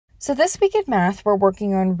So this week in math, we're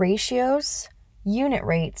working on ratios, unit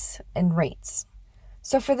rates, and rates.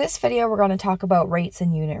 So for this video, we're going to talk about rates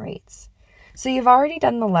and unit rates. So you've already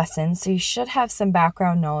done the lesson, so you should have some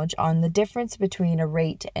background knowledge on the difference between a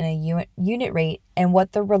rate and a unit rate and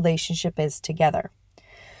what the relationship is together.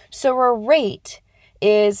 So a rate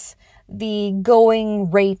is the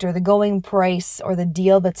going rate or the going price or the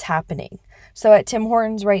deal that's happening. So at Tim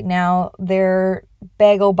Hortons right now, their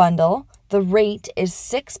bagel bundle, the rate is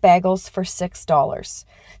 6 bagels for $6.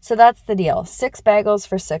 So that's the deal, 6 bagels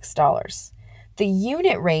for $6. The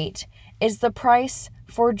unit rate is the price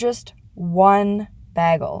for just one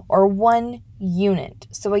bagel or one unit.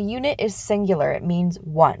 So a unit is singular, it means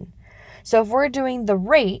one. So if we're doing the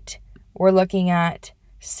rate, we're looking at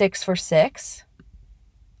 6 for 6.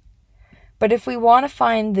 But if we want to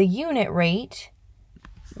find the unit rate,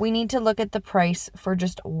 we need to look at the price for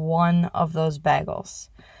just one of those bagels.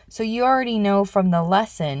 So you already know from the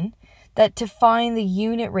lesson that to find the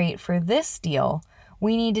unit rate for this deal,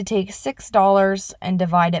 we need to take $6 and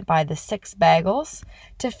divide it by the 6 bagels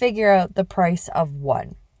to figure out the price of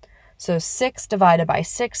one. So 6 divided by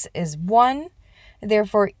 6 is 1.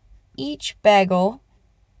 Therefore, each bagel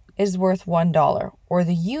is worth $1, or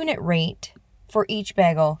the unit rate for each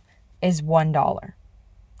bagel is $1.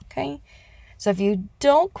 Okay? So if you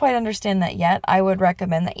don't quite understand that yet, I would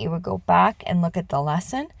recommend that you would go back and look at the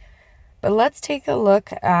lesson. But let's take a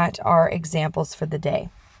look at our examples for the day.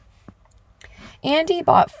 Andy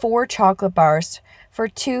bought 4 chocolate bars for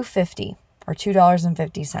 $2.50 or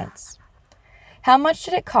 $2.50. How much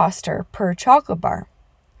did it cost her per chocolate bar?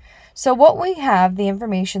 So what we have, the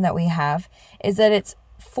information that we have, is that it's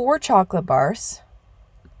 4 chocolate bars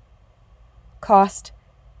cost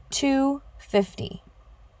 $2.50.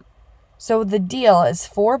 So the deal is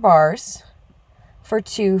 4 bars for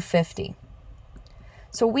 $2.50.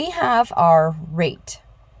 So we have our rate.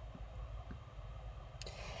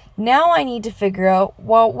 Now I need to figure out,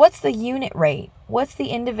 well, what's the unit rate? What's the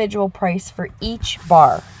individual price for each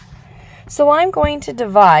bar? So I'm going to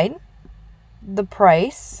divide the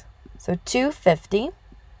price, so $2.50,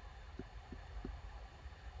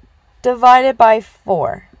 divided by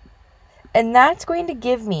 4. And that's going to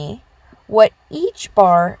give me what each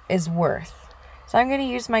bar is worth. So I'm going to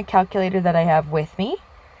use my calculator that I have with me.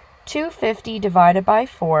 250 divided by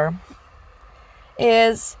 4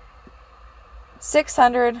 is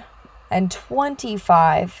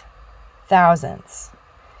 625 thousandths.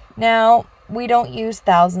 Now, we don't use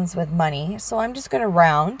thousands with money, so I'm just going to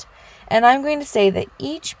round, and I'm going to say that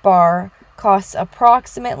each bar costs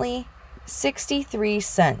approximately 63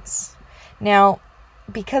 cents. Now,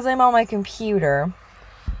 because I'm on my computer,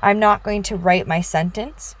 I'm not going to write my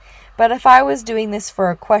sentence. But if I was doing this for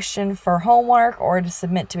a question for homework or to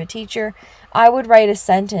submit to a teacher, I would write a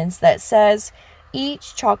sentence that says,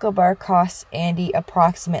 each chocolate bar costs Andy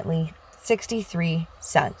approximately 63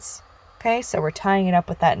 cents. Okay, so we're tying it up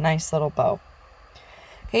with that nice little bow.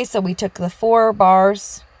 Okay, so we took the 4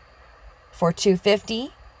 bars for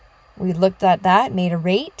 $2.50. We looked at that, made a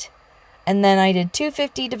rate. And then I did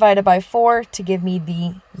 250 divided by 4 to give me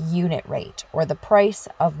the unit rate, or the price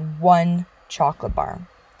of one chocolate bar.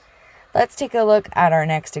 Let's take a look at our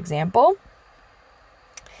next example.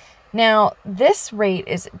 Now, this rate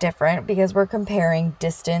is different because we're comparing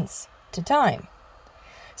distance to time.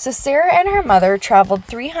 So Sarah and her mother traveled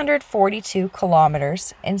 342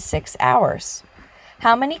 kilometers in 6 hours.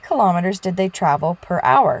 How many kilometers did they travel per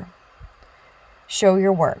hour? Show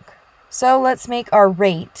your work. So let's make our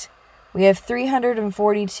rate. We have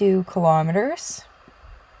 342 kilometers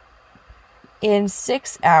in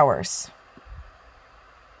 6 hours.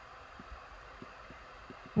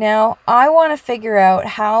 Now, I want to figure out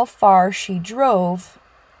how far she drove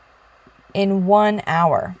in 1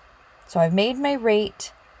 hour. So I've made my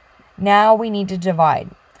rate. Now we need to divide.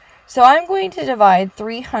 So I'm going to divide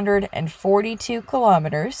 342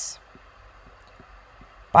 kilometers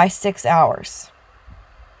by 6 hours.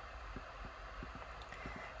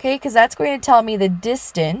 Okay, because that's going to tell me the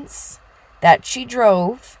distance that she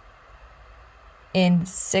drove in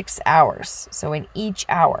 6 hours. So in each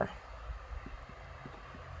hour.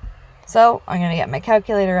 So I'm going to get my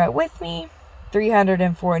calculator out with me.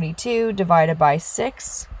 342 divided by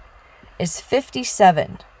 6 is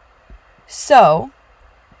 57. So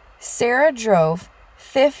Sarah drove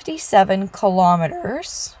 57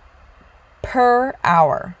 kilometers per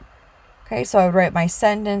hour. Okay, so I would write my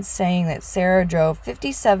sentence saying that Sarah drove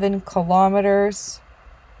 57 kilometers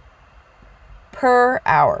per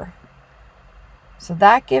hour. So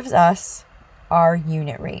that gives us our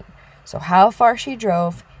unit rate. So how far she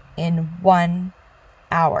drove in 1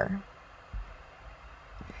 hour.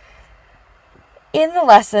 In the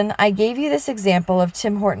lesson, I gave you this example of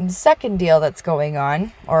Tim Hortons' second deal that's going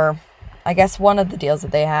on, or I guess one of the deals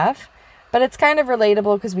that they have, but it's kind of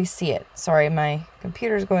relatable because we see it. Sorry, my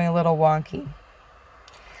computer's going a little wonky.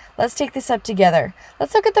 Let's take this up together.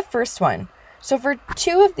 Let's look at the first one. So for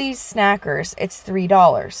 2 of these snackers, it's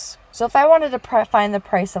 $3. So if I wanted to find the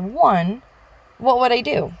price of one, what would I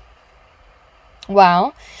do?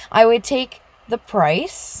 Well, I would take the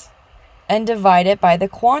price and divide it by the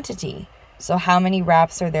quantity. So how many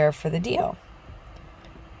wraps are there for the deal?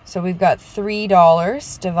 So we've got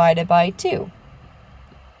 $3 divided by 2.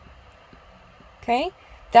 Okay,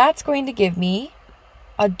 that's going to give me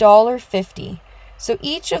 $1.50. So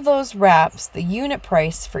each of those wraps, the unit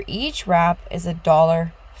price for each wrap is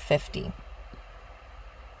 $1.50.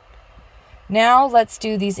 Now let's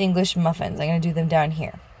do these English muffins. I'm going to do them down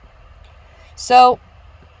here. So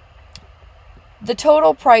the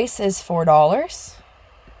total price is $4.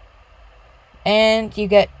 And you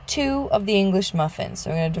get 2 of the English muffins.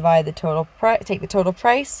 So I'm going to divide the total take the total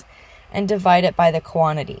price and divide it by the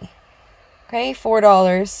quantity. Okay,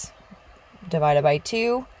 $4 divided by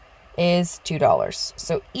 2 is $2.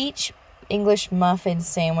 So each English muffin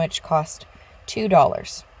sandwich cost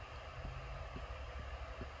 $2.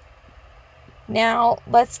 Now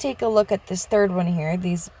let's take a look at this third one here,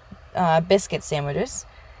 these biscuit sandwiches.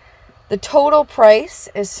 The total price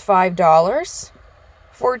is $5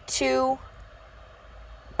 for 2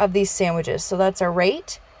 of these sandwiches. So that's our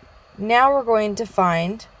rate. Now we're going to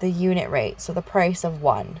find the unit rate, so the price of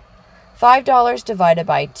one. $5 divided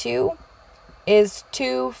by 2 is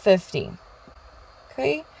 $2.50.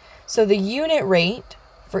 Okay, so the unit rate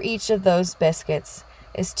for each of those biscuits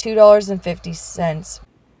is $2.50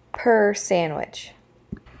 per sandwich.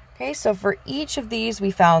 Okay, so for each of these we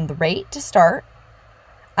found the rate to start,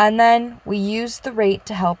 and then we used the rate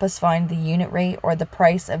to help us find the unit rate or the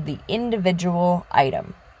price of the individual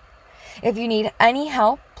item. If you need any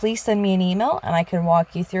help, please send me an email and I can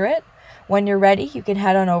walk you through it. When you're ready, you can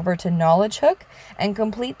head on over to Knowledge Hook and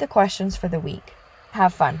complete the questions for the week.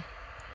 Have fun.